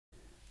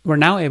We're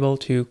now able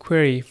to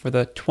query for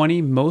the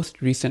 20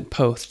 most recent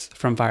posts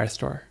from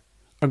Firestore.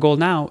 Our goal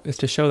now is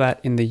to show that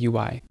in the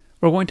UI.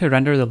 We're going to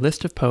render the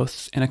list of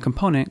posts in a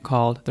component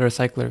called the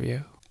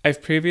RecyclerView.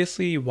 I've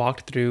previously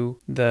walked through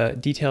the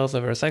details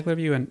of a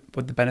RecyclerView and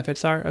what the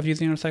benefits are of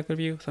using a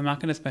RecyclerView, so I'm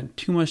not going to spend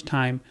too much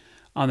time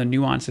on the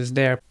nuances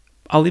there.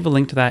 I'll leave a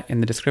link to that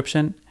in the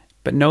description,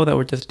 but know that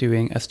we're just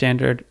doing a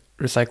standard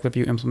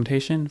RecyclerView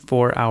implementation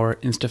for our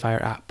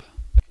InstaFire app.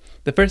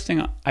 The first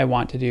thing I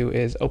want to do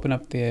is open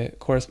up the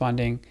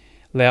corresponding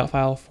layout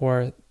file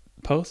for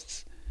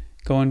posts,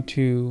 go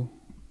into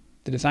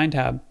the design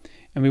tab,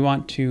 and we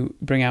want to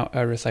bring out a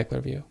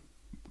RecyclerView.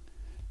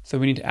 So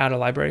we need to add a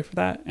library for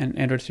that, and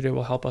Android Studio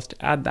will help us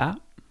to add that.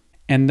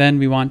 And then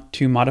we want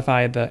to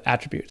modify the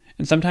attributes.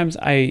 And sometimes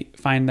I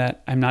find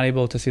that I'm not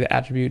able to see the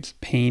attributes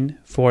pane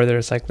for the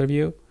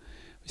RecyclerView,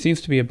 which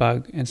seems to be a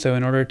bug. And so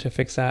in order to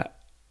fix that,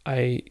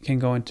 I can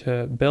go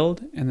into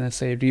build and then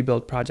say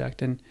rebuild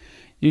project, and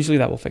usually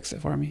that will fix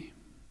it for me.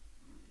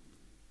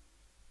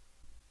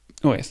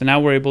 Okay, so now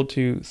we're able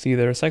to see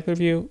the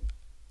RecyclerView.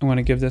 I'm going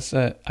to give this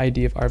an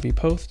ID of RV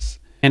posts,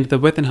 and the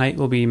width and height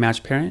will be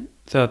match parent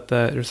so that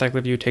the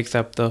RecyclerView takes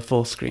up the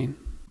full screen.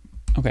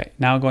 Okay,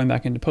 now going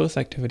back into post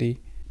activity,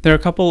 there are a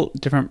couple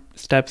different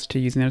steps to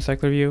using the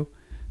RecyclerView.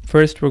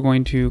 First, we're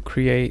going to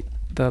create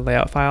the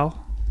layout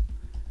file,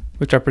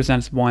 which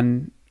represents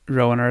one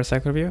row in our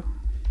RecyclerView.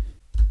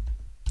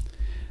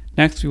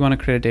 Next, we want to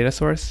create a data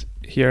source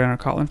here in our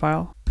Kotlin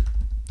file.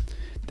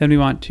 Then we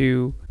want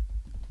to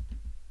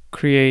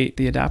create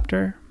the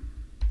adapter.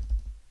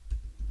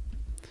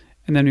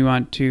 And then we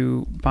want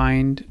to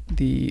bind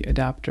the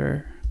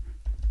adapter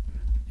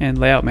and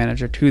layout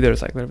manager to the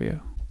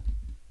RecyclerView.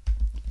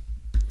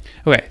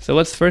 Okay, so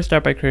let's first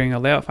start by creating a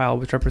layout file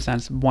which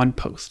represents one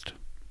post.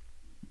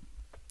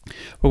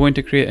 We're going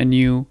to create a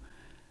new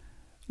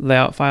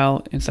layout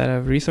file inside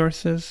of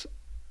resources.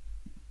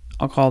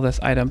 I'll call this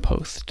item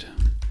post.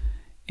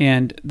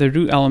 And the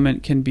root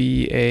element can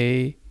be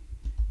a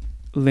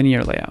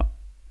linear layout.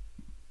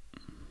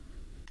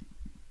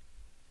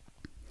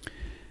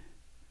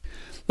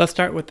 Let's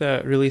start with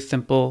a really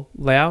simple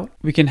layout.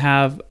 We can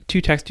have two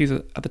text views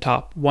at the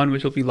top, one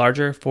which will be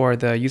larger for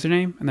the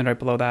username, and then right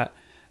below that,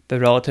 the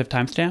relative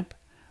timestamp.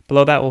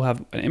 Below that, we'll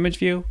have an image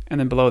view, and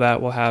then below that,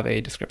 we'll have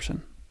a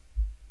description.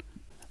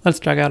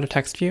 Let's drag out a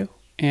text view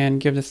and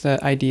give this the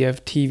ID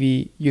of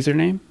TV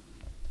username.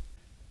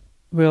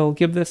 We'll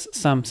give this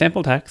some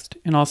sample text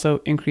and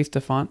also increase the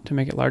font to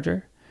make it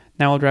larger.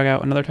 Now we'll drag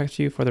out another text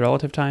view for the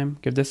relative time,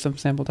 give this some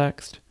sample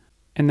text,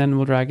 and then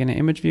we'll drag in an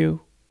image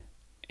view.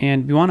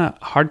 And we want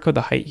to hard code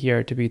the height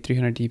here to be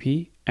 300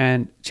 dp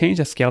and change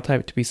the scale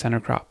type to be center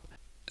crop.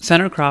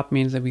 Center crop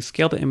means that we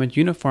scale the image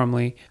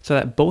uniformly so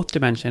that both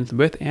dimensions,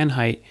 width and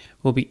height,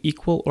 will be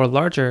equal or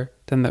larger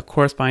than the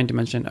corresponding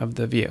dimension of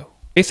the view.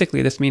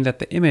 Basically, this means that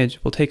the image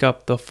will take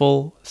up the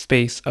full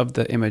space of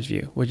the image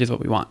view, which is what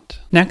we want.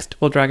 Next,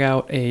 we'll drag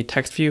out a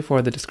text view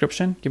for the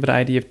description, give it an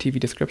ID of TV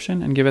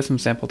description, and give it some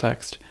sample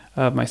text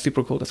of my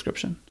super cool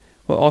description.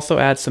 We'll also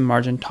add some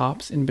margin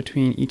tops in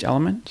between each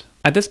element.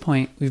 At this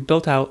point, we've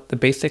built out the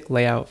basic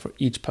layout for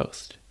each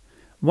post.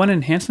 One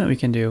enhancement we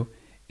can do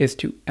is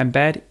to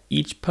embed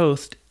each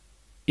post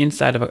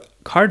inside of a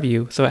card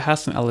view so it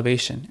has some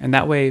elevation, and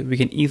that way we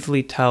can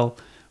easily tell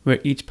where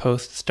each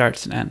post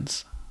starts and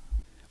ends.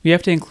 We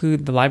have to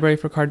include the library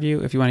for card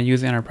view if you want to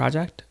use it in our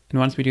project, and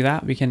once we do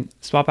that, we can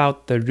swap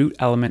out the root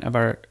element of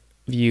our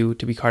view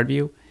to be card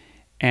view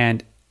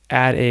and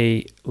add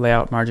a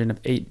layout margin of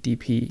 8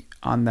 dp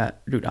on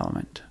that root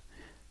element.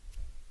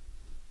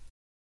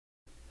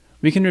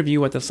 We can review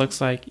what this looks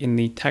like in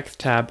the text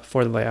tab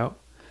for the layout.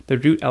 The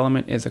root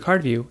element is a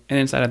card view, and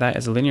inside of that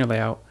is a linear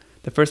layout.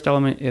 The first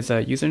element is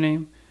a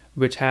username,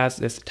 which has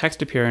this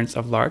text appearance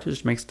of large,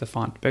 which makes the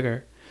font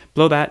bigger.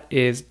 Below that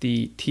is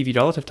the TV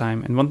relative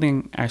time, and one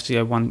thing actually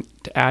I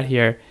want to add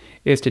here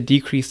is to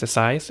decrease the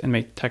size and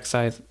make text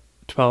size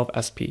 12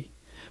 SP.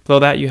 Below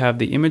that you have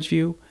the image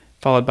view,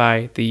 followed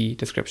by the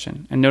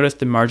description. And notice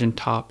the margin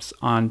tops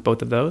on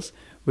both of those,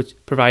 which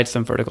provides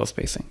some vertical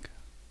spacing.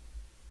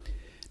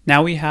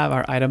 Now we have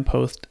our item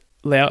post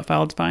layout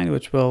file defined,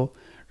 which will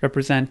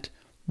represent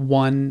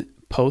one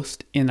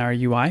post in our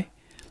UI.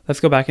 Let's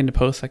go back into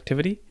post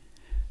activity.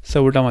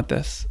 So we're done with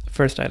this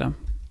first item.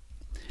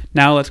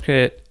 Now let's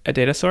create a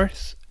data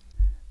source.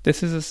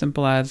 This is as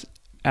simple as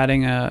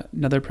adding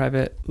another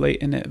private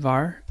late init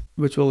var,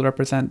 which will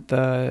represent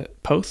the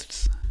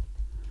posts.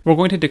 We're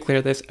going to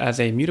declare this as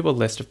a mutable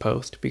list of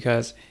posts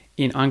because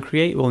in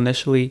onCreate we'll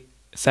initially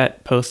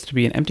set posts to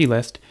be an empty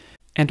list.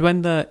 And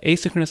when the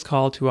asynchronous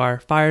call to our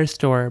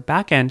Firestore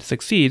backend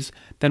succeeds,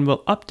 then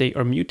we'll update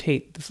or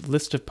mutate this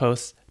list of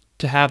posts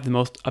to have the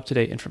most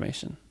up-to-date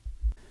information.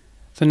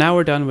 So now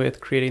we're done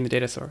with creating the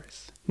data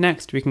source.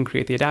 Next, we can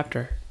create the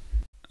adapter.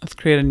 Let's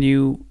create a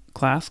new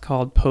class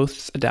called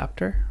posts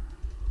adapter.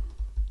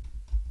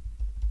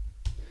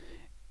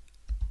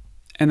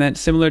 And then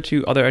similar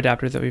to other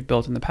adapters that we've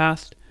built in the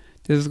past,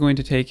 this is going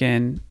to take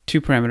in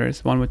two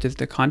parameters, one which is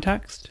the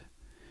context,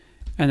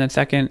 and then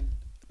second,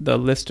 the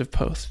list of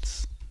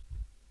posts.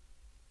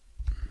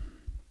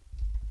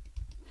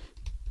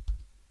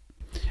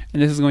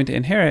 And this is going to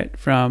inherit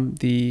from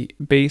the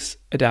base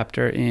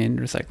adapter in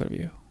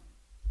RecyclerView.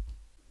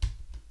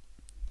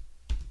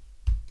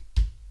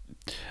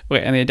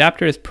 Okay, and the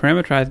adapter is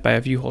parameterized by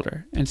a view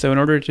holder. And so in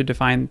order to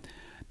define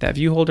that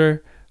view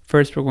holder,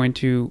 first we're going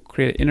to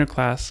create an inner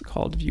class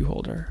called view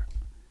holder.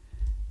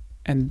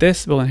 And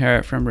this will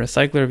inherit from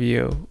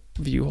RecyclerView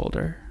view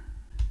holder.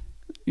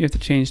 You have to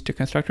change to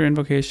constructor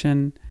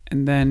invocation,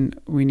 and then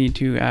we need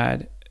to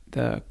add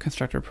the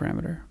constructor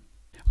parameter.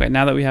 Okay,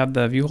 now that we have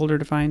the view holder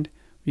defined,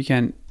 we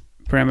can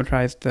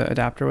parameterize the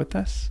adapter with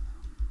this.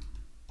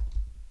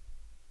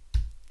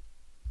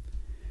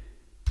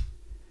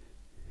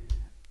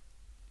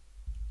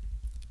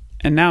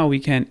 And now we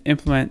can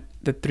implement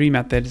the 3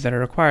 methods that are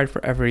required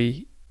for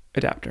every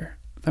adapter.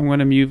 So I'm going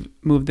to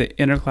move the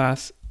inner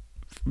class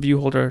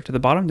view holder to the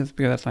bottom just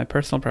because that's my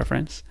personal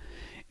preference.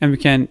 And we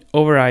can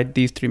override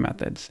these 3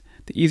 methods.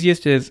 The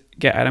easiest is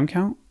get item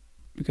count,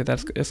 because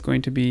that's just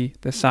going to be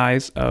the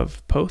size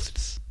of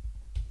posts.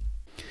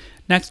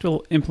 Next,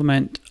 we'll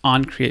implement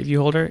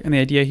onCreateViewHolder, and the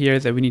idea here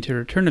is that we need to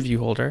return a view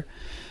holder.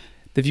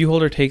 The view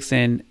holder takes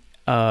in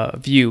a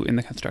view in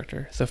the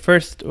constructor. So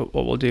first, what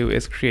we'll do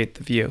is create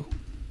the view.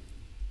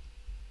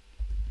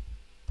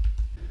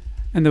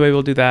 And the way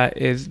we'll do that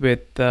is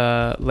with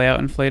the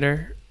layout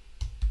inflator,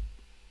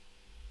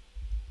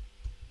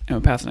 and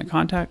we'll pass in a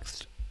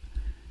context,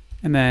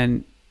 and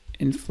then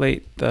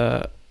inflate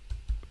the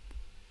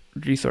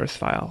resource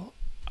file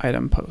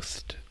item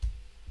post.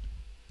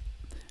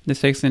 This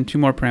takes in 2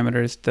 more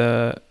parameters,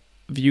 the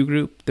view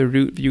group, the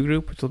root view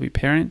group, which will be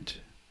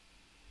parent,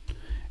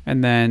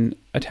 and then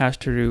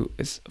attached to root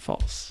is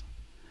false.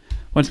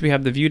 Once we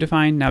have the view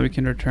defined, now we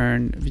can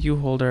return view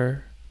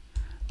holder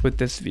with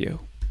this view.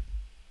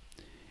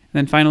 And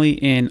then finally,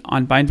 in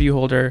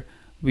onBindViewHolder,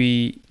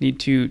 we need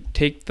to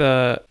take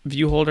the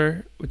view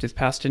holder, which is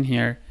passed in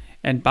here,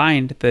 and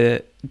bind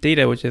the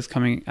data which is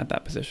coming at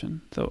that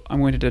position. So I'm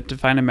going to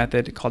define a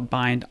method called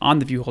bind on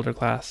the view holder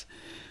class,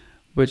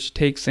 which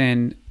takes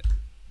in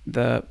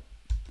the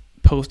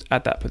post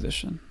at that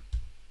position.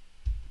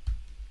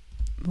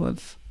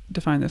 Let's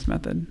define this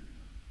method.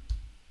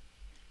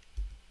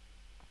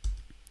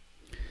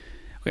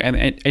 Okay, and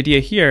the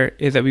idea here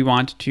is that we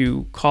want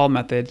to call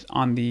methods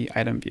on the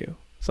item view.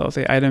 So I'll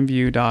say item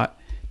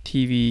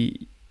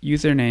view.tv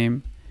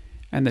username,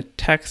 and the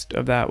text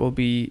of that will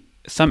be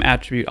some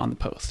attribute on the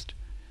post.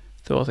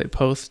 So I'll say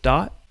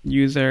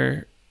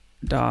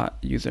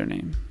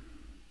post.user.username.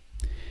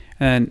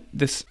 And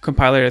this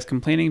compiler is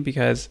complaining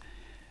because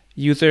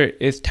user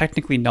is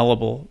technically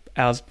nullable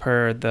as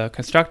per the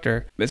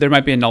constructor, but there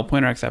might be a null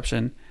pointer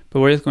exception, but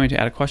we're just going to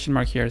add a question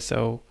mark here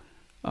so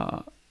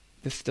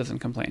this doesn't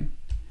complain.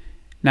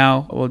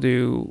 Now we'll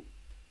do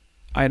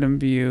item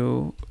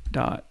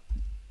view.tv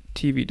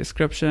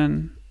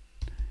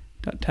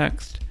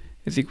description.text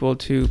is equal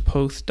to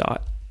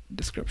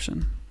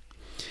post.description.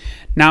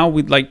 Now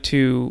we'd like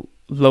to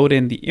load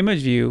in the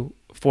image view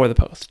for the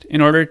post.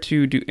 In order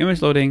to do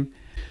image loading,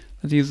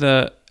 let's use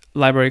a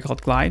library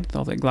called glide. So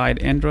I'll say glide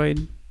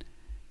Android.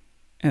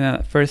 And then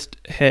the first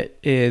hit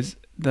is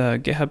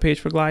the GitHub page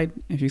for glide.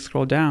 If you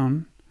scroll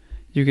down,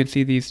 you can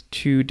see these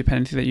 2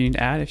 dependencies that you need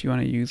to add if you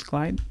want to use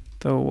glide.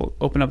 So we'll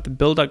open up the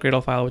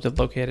build.gradle file, which is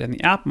located in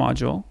the app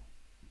module.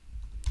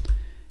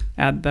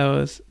 Add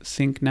those,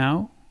 sync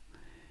now.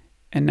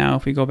 And now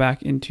if we go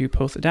back into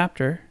post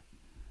adapter,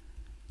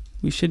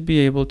 we should be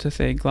able to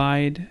say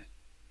glide.width,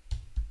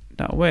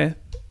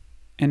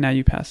 and now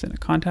you pass in a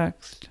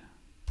context.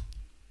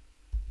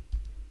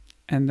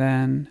 And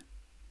then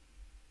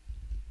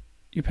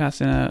you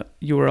pass in a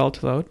URL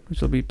to load,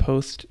 which will be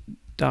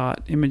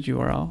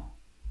post.imageURL.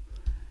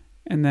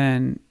 And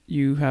then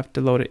you have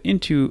to load it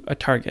into a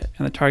target,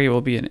 and the target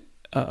will be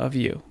a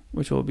view,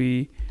 which will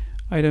be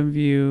item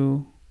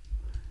view.ivPost.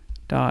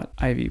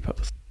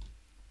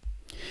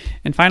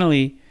 And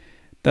finally,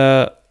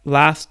 the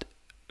last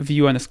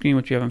view on the screen,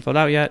 which we haven't filled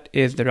out yet,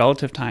 is the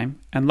relative time.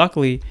 And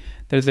luckily,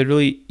 there's a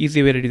really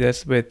easy way to do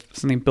this with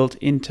something built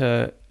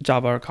into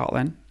Java or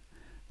Kotlin.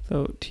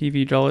 So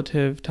tv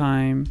relative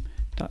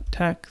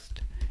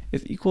time.text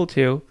is equal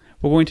to,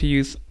 we're going to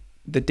use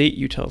the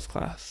dateUtils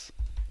class.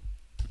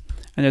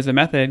 And there's a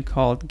method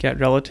called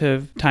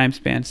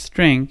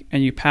getRelativeTimespanString,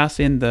 and you pass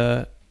in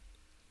the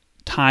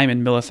time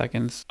in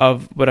milliseconds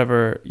of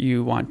whatever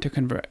you want to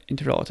convert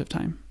into relative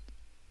time.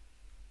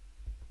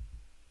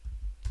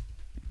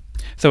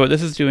 So what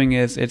this is doing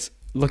is it's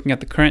looking at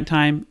the current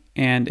time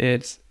and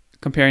it's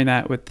comparing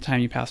that with the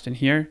time you passed in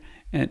here.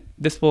 And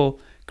this will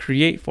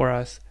create for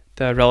us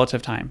the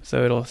relative time.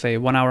 So it'll say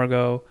 1 hour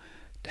ago,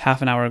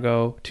 half an hour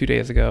ago, 2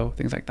 days ago,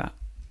 things like that.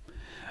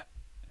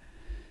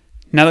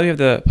 Now that we have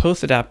the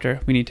post adapter,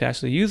 we need to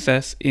actually use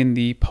this in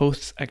the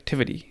posts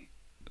activity.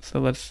 So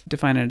let's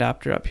define an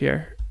adapter up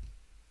here.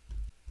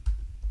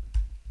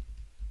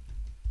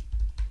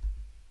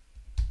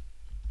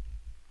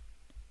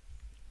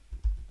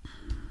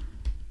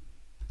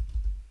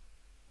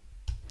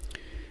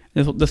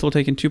 This will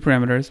take in 2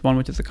 parameters, one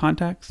which is the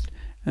context,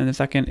 and the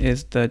second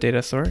is the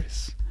data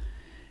source.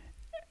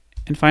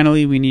 And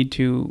finally, we need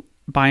to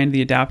bind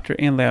the adapter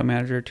and layout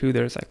manager to the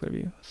recycler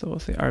view. So we'll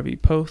say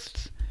rv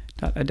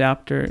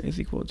posts.adapter is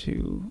equal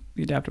to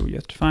the adapter we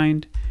just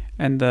defined,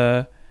 and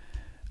the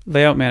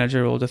layout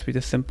manager will just be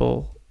the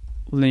simple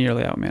linear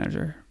layout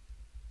manager.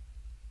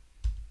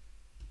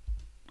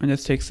 And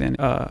this takes in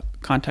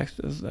context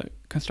as the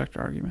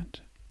constructor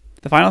argument.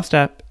 The final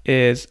step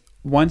is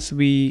once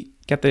we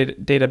get the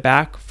data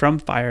back from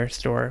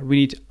Firestore, we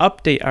need to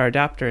update our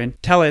adapter and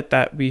tell it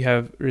that we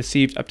have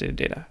received updated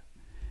data.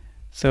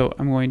 So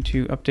I'm going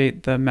to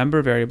update the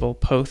member variable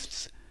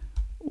posts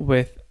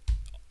with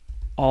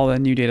all the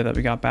new data that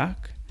we got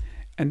back.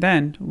 And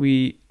then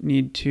we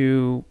need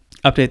to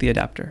update the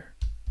adapter.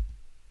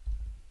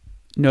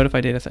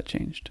 Notify dataset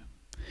changed.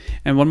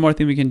 And one more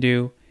thing we can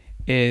do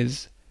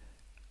is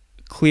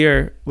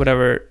clear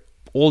whatever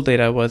old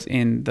data was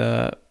in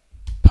the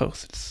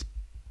posts.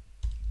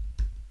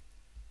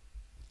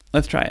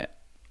 Let's try it.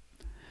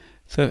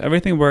 So if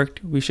everything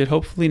worked, we should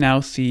hopefully now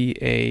see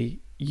a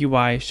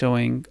UI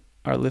showing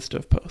our list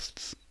of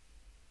posts.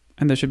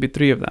 And there should be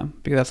 3 of them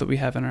because that's what we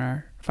have in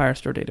our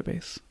Firestore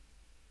database.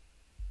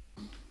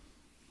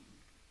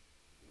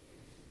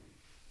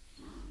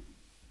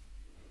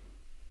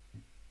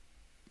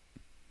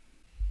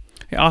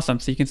 Okay, awesome.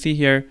 So you can see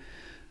here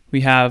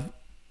we have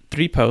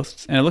 3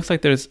 posts, and it looks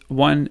like there's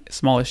one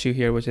small issue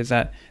here, which is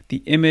that the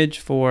image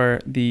for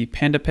the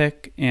Panda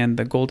pic and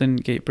the Golden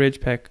Gate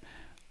Bridge pic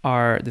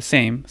are the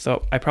same.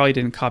 So I probably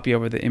didn't copy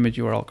over the image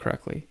URL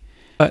correctly.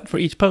 But for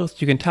each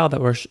post, you can tell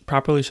that we're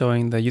properly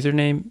showing the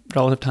username,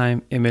 relative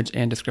time, image,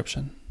 and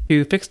description.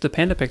 To fix the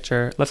Panda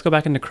picture, let's go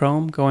back into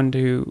Chrome, go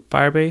into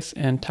Firebase,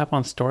 and tap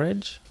on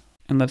storage.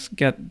 And let's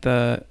get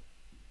the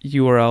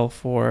URL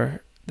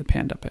for the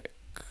Panda pic.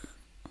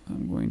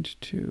 I'm going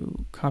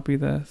to copy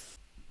this,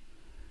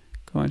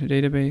 go into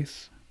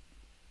database,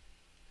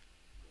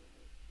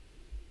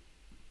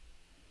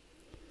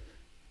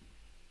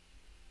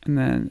 and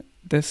then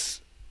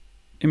this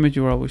image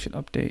URL we should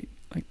update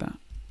like that.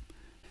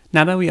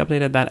 Now that we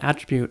updated that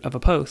attribute of a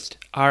post,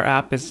 our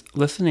app is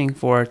listening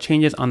for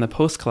changes on the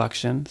post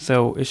collection,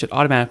 so it should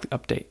automatically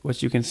update,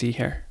 which you can see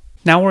here.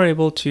 Now we're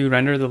able to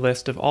render the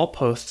list of all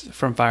posts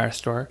from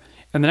Firestore.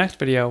 In the next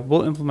video,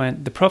 we'll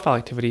implement the profile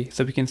activity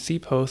so we can see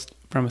posts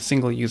from a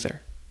single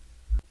user.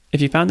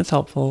 If you found this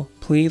helpful,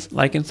 please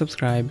like and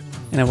subscribe,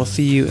 and I will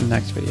see you in the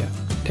next video.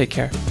 Take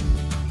care.